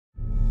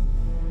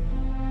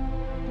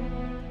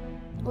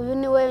uyu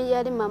niwe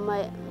yari mama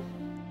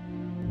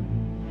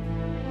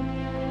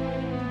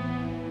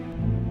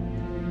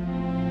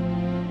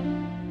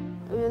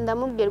uyu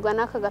ndamubwirwa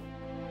n'aka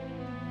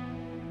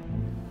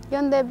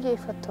iyo ndebye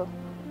ifoto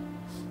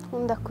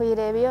nkunda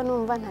kuyireba iyo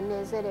numva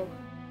ntanezerewe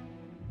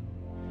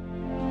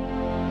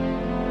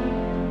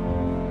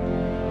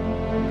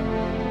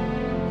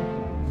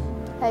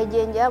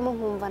igihe njyamo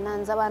nkumva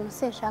nanze abantu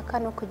sinshaka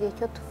no kugira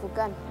icyo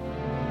tuvugana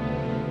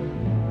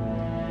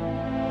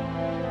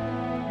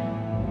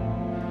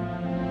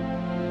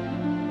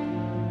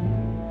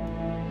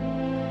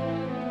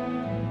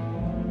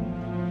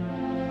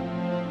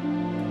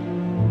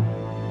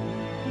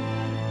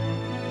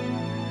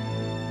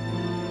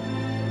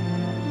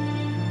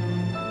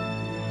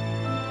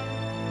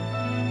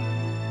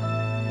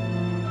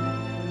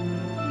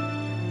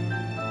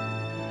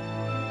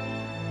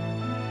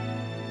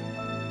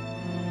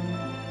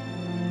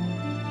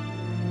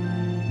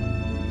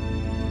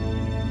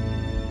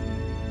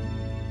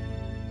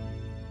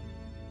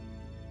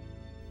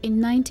In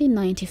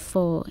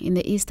 1994, in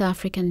the East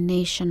African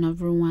nation of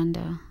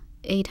Rwanda,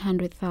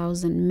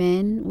 800,000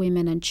 men,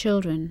 women, and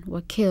children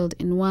were killed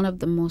in one of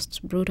the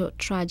most brutal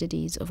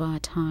tragedies of our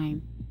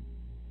time.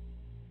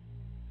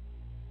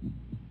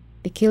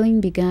 The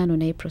killing began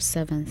on April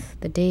 7th,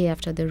 the day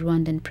after the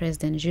Rwandan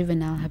President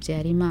Juvenal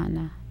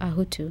Habyarimana, a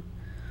Hutu,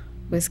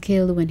 was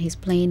killed when his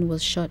plane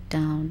was shot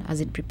down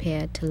as it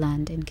prepared to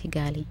land in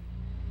Kigali.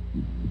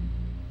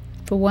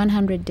 For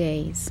 100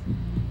 days,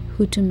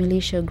 Hutu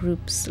militia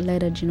groups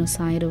led a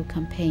genocidal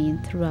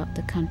campaign throughout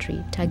the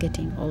country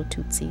targeting all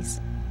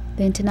Tutsis.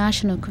 The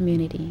international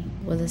community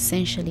was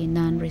essentially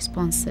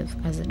non-responsive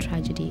as the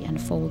tragedy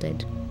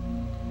unfolded.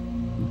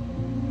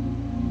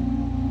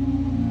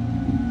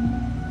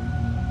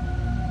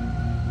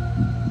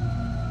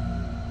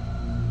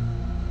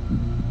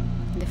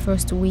 In the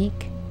first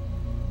week,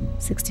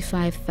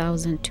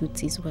 65,000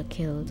 Tutsis were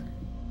killed.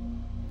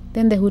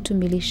 Then the Hutu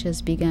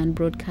militias began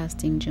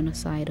broadcasting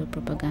genocidal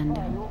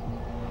propaganda.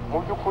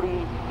 And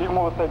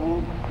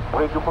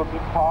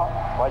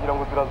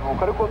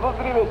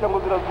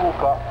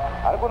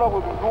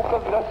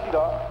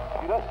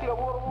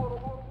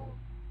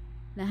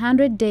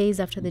 100 days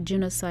after the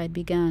genocide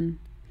began,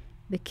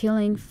 the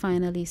killing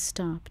finally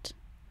stopped.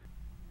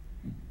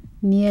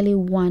 Nearly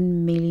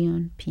 1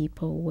 million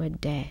people were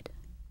dead.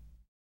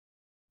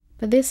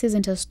 But this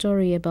isn't a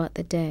story about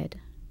the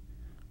dead,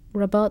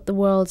 or about the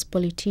world's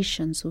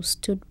politicians who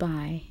stood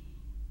by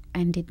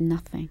and did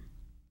nothing.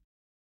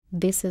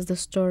 This is the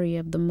story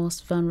of the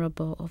most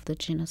vulnerable of the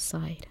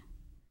genocide.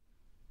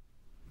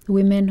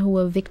 Women who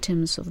were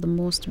victims of the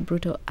most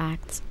brutal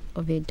acts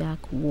of a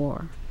dark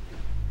war.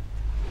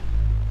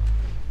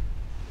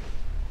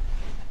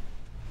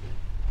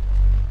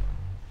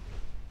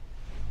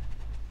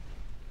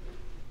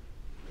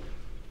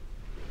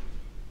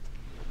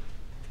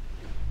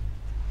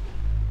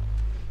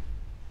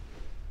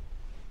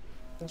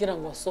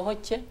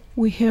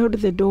 We heard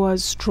the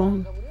doors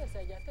strong.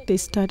 They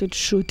started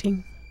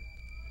shooting.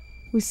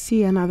 We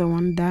see another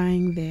one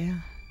dying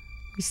there.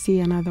 We see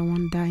another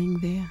one dying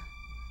there.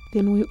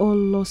 Then we all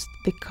lost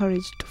the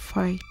courage to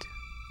fight.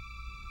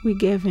 We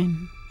gave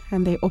in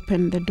and they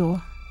opened the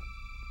door.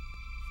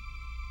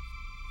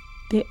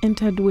 They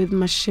entered with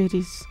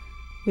machetes,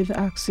 with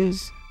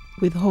axes,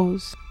 with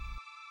hoes.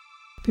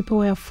 People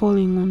were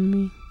falling on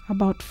me,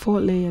 about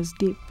 4 layers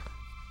deep.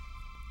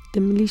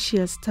 The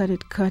militia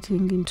started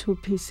cutting in 2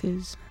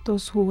 pieces,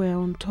 those who were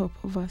on top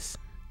of us.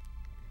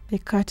 They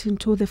cut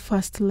into the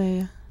first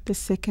layer, the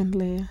second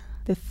layer,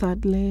 the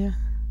third layer.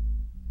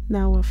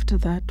 Now after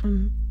that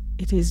one,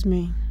 it is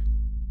me.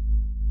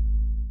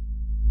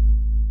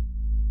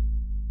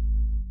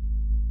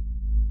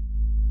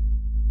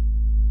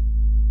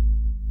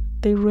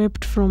 They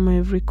raped from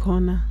every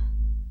corner.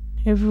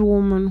 Every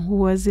woman who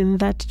was in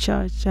that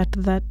church at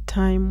that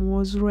time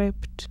was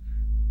raped.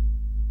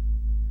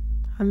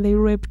 And they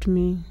raped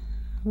me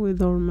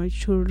with all my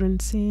children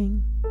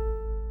seeing.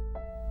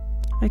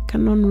 I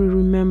can only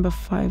remember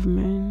 5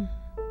 men.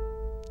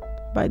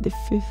 By the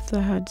 5th,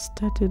 I had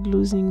started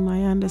losing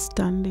my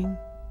understanding.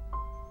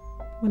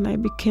 When I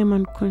became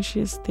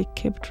unconscious, they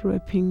kept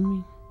raping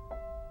me.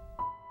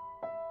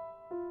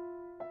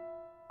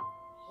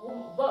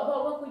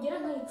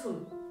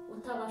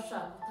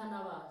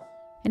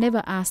 I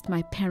never asked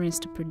my parents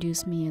to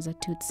produce me as a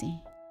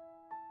Tutsi.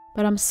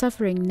 But I'm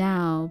suffering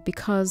now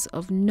because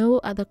of no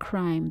other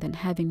crime than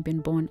having been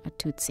born a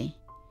Tutsi.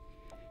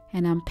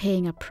 And I'm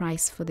paying a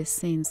price for the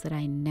sins that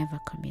I never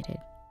committed.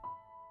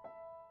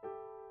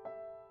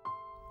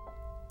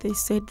 They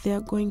said they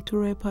are going to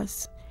rape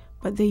us,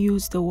 but they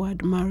used the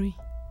word marry.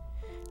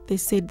 They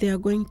said they are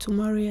going to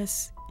marry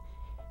us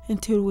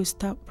until we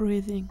stop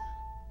breathing.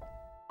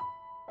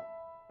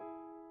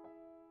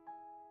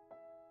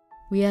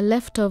 We are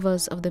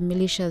leftovers of the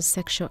militia's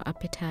sexual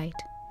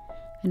appetite,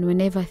 and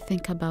whenever I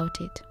think about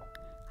it,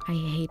 I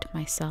hate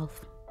myself.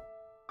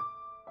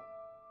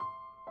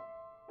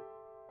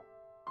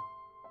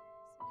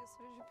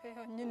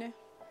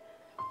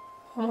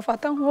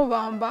 Umufata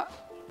nk'ubamba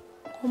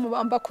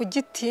ku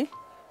giti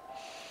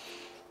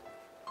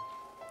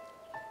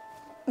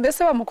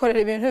mbese bamukorera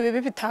ibintu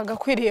bibi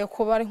bitagakwiriye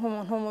kuba ari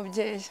nk'umuntu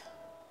w'umubyeyi.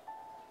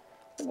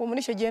 Ubwo muri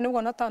icyo gihe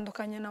nibwo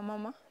natandukanye na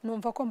mama,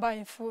 numva ko mbaye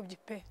imfubyi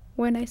pe.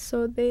 When I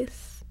saw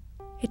this,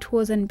 it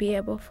wasn't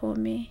bearable for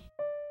me.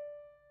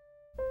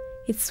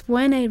 It's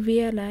when I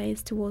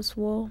realized it was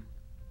war.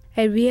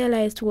 I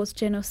realized it was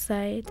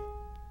genocide.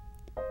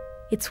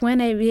 It's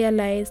when I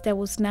realized I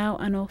was now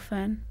an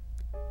orphan.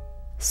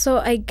 So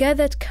I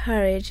gathered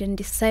courage and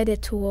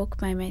decided to walk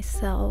by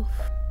myself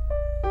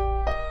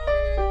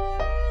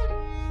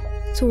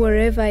to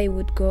wherever I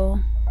would go.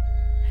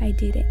 I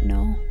didn't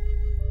know.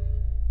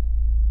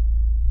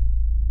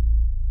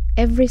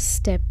 Every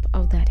step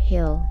of that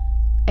hill,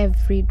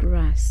 every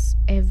grass,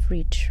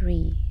 every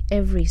tree,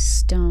 every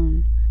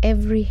stone,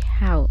 every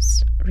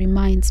house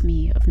reminds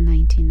me of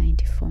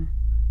 1994.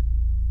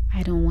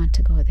 I don't want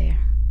to go there.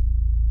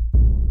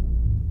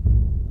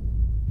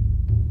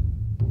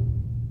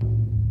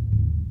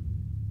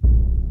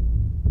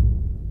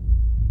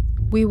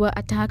 We were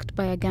attacked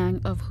by a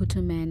gang of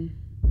Hutu men.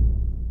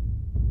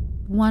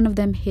 One of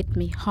them hit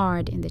me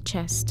hard in the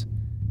chest.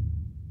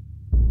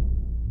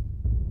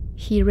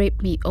 He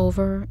raped me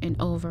over and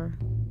over.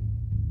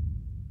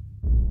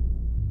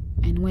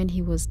 And when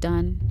he was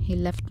done, he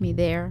left me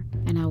there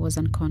and I was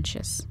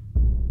unconscious.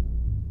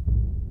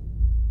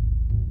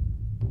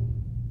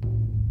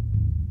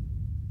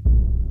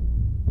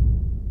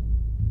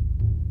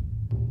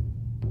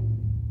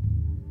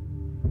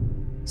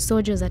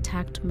 Soldiers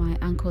attacked my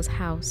uncle's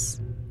house.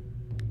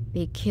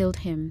 They killed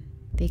him.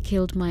 They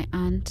killed my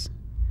aunt.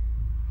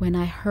 When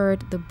I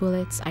heard the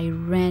bullets, I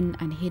ran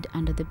and hid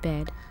under the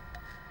bed.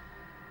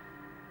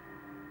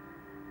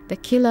 The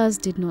killers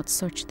did not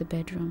search the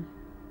bedroom.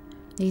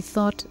 They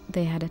thought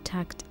they had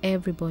attacked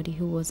everybody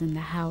who was in the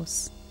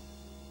house.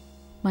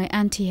 My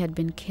auntie had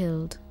been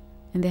killed,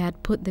 and they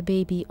had put the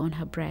baby on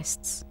her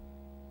breasts.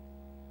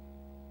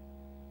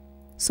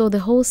 So the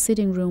whole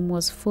sitting room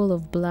was full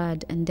of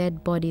blood and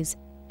dead bodies,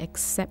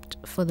 except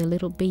for the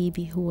little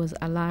baby who was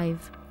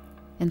alive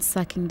and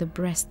sucking the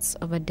breasts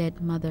of a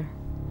dead mother.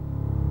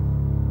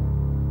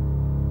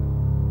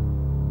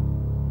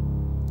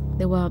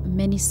 There were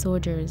many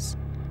soldiers,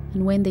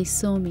 and when they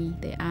saw me,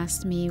 they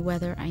asked me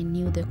whether I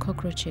knew the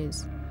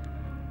cockroaches,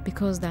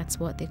 because that's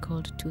what they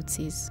called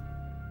Tutsis.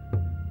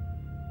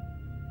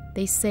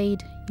 They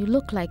said, "You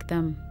look like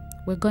them.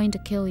 We're going to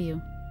kill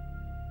you."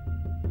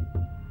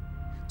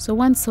 So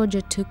one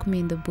soldier took me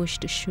in the bush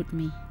to shoot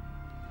me.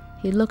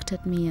 He looked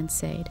at me and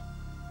said,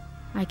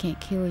 "I can't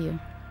kill you.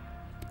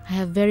 I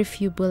have very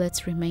few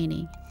bullets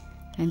remaining,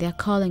 and they're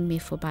calling me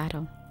for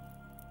battle.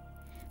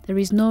 There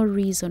is no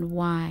reason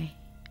why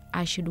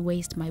I should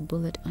waste my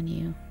bullet on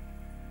you."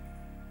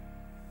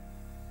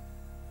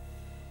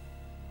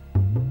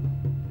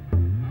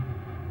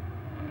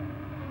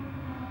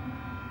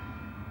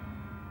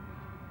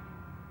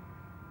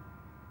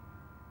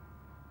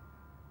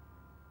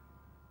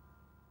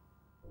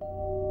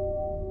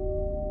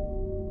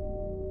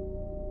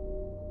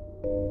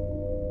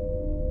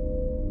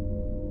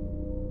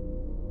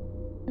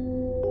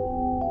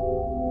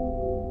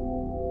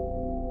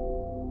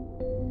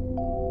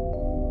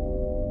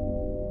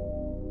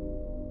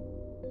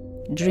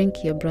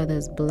 Drink your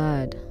brother's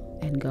blood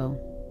and go.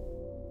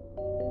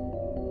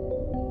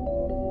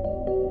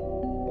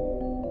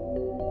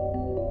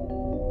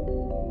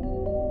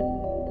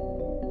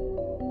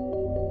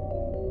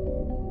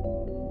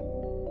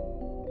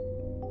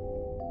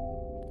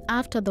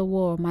 After the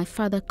war, my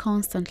father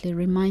constantly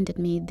reminded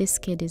me this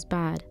kid is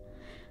bad,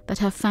 that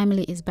her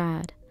family is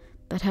bad,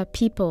 that her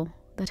people,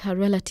 that her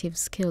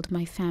relatives killed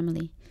my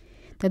family,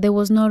 that there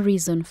was no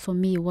reason for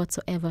me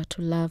whatsoever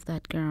to love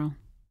that girl.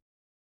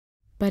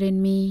 But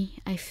in me,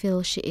 I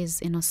feel she is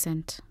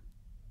innocent.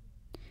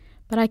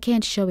 But I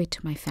can't show it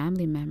to my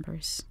family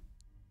members.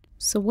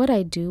 So what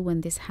I do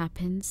when this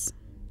happens,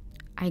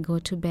 I go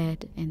to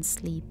bed and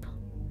sleep,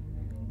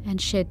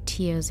 and shed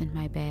tears in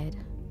my bed,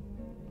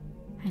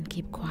 and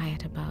keep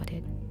quiet about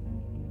it.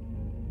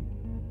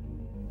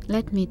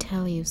 Let me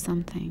tell you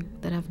something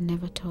that I've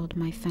never told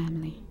my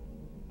family.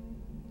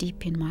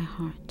 Deep in my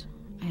heart,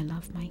 I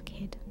love my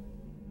kid.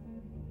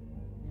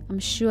 I'm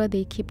sure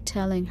they keep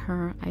telling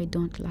her I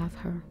don't love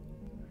her.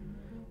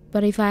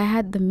 But if I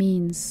had the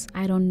means,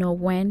 I don't know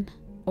when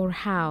or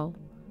how,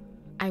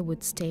 I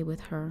would stay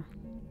with her.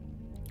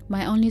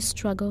 My only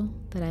struggle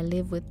that I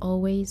live with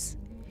always,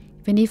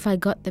 even if I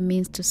got the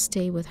means to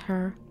stay with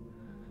her,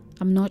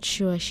 I'm not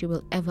sure she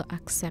will ever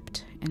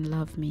accept and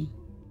love me.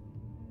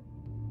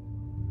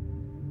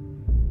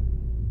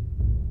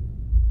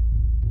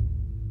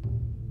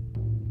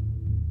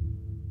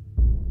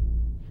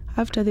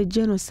 After the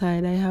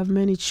genocide, I have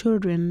many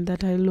children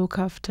that I look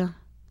after.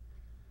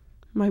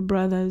 My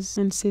brothers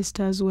and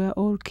sisters were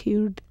all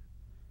killed,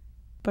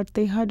 but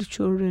they had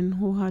children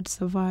who had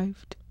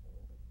survived.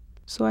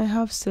 So I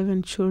have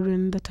 7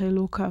 children that I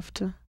look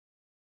after.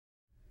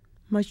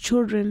 My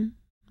children,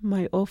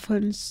 my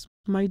orphans,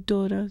 my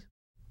daughters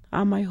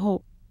are my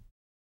hope.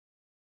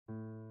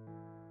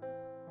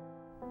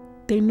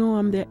 They know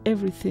I'm their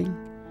everything.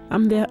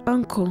 I'm their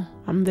uncle,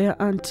 I'm their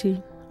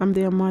auntie, I'm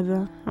their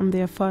mother, I'm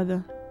their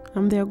father,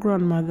 I'm their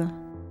grandmother.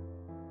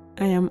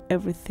 I am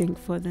everything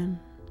for them.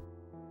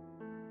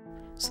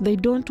 So they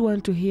don't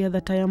want to hear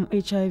that I am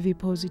HIV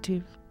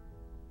positive.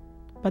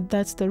 But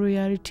that's the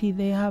reality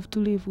they have to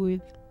live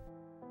with.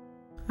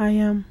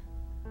 I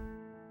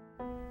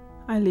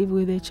live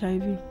with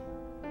HIV,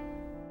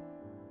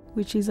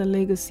 which is a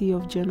legacy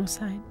of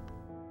genocide.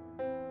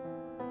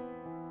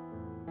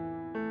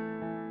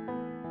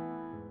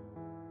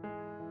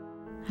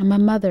 I'm a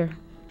mother,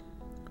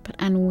 but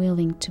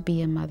unwilling to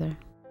be a mother.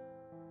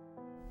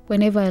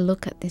 Whenever I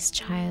look at this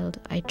child,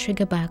 I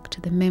trigger back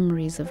to the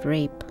memories of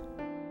rape.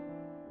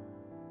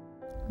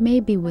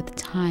 Maybe with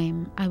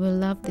time, I will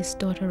love this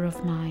daughter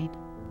of mine.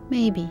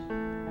 Maybe.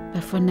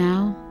 But for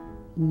now,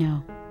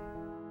 no.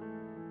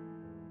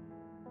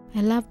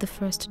 I love the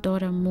first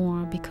daughter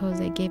more because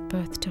I gave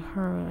birth to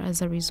her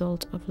as a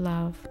result of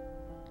love.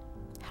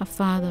 Her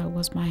father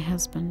was my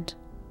husband.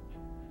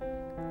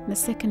 The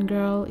second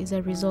girl is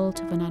a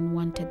result of an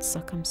unwanted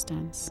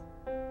circumstance.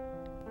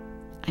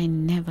 I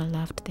never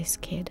loved this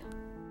kid.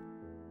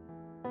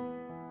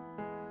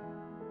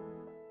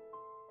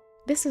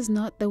 This is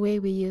not the way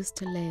we used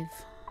to live,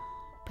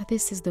 but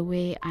this is the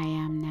way I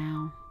am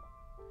now.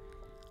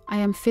 I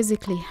am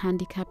physically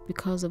handicapped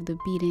because of the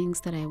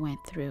beatings that I went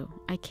through.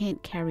 I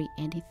can't carry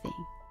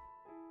anything.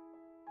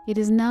 It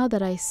is now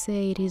that I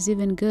say it is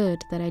even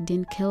good that I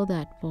didn't kill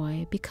that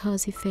boy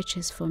because he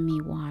fetches for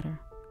me water.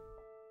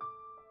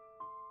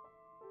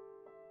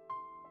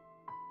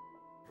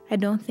 I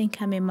don't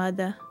think I'm a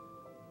mother.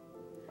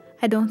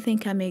 I don't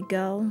think I'm a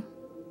girl.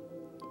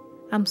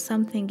 I'm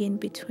something in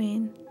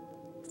between,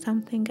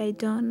 something I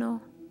don't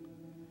know.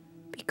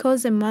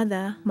 Because a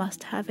mother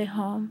must have a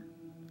home.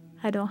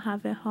 I don't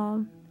have a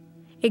home.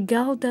 A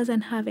girl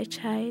doesn't have a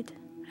child.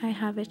 I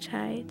have a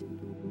child.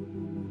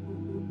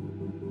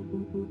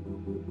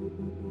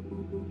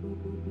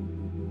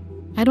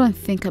 I don't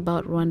think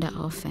about Rwanda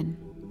often.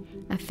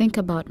 I think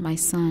about my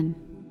son.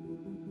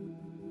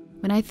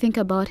 When I think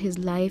about his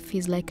life,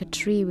 he's like a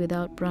tree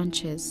without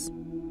branches.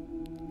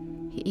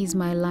 He is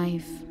my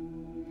life,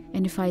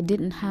 and if I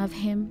didn't have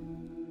him,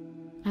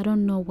 I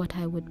don't know what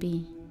I would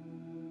be.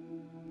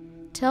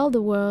 Tell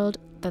the world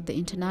that the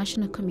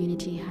international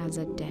community has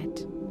a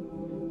debt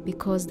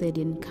because they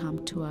didn't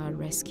come to our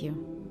rescue.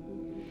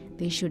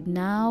 They should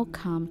now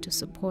come to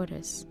support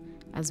us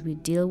as we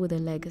deal with the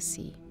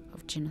legacy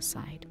of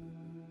genocide.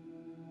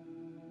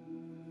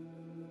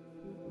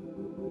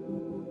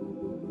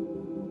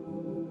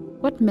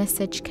 What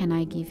message can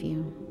I give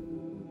you?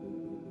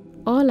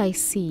 All I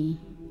see,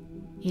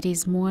 it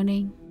is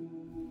morning,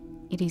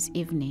 it is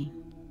evening.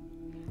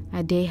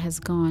 A day has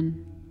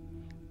gone,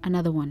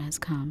 another one has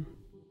come.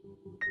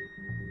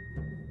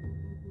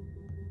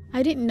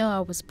 I didn't know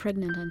I was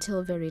pregnant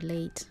until very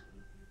late.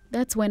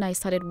 That's when I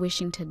started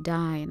wishing to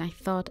die and I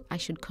thought I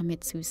should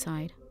commit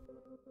suicide.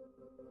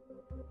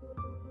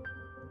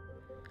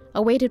 I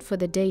waited for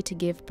the day to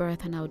give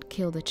birth and I would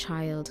kill the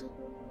child.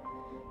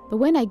 But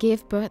when I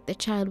gave birth, the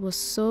child was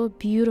so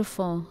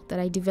beautiful that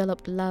I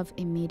developed love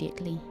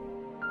immediately.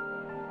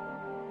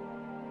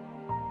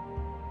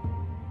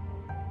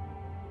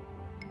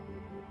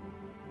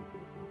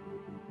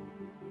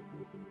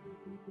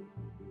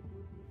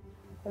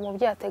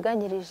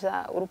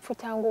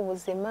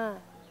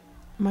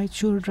 My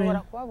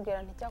children,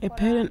 a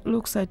parent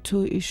looks at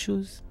two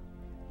issues.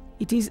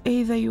 It is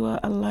either you are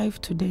alive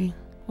today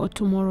or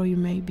tomorrow you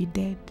may be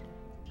dead.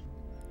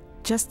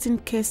 Just in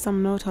case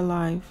I'm not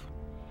alive,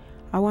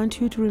 I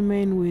want you to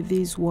remain with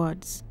these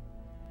words.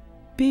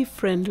 Be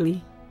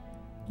friendly.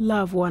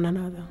 Love one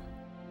another.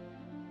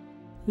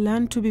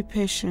 Learn to be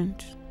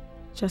patient,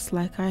 just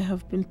like I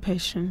have been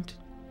patient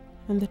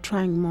in the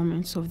trying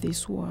moments of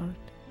this world.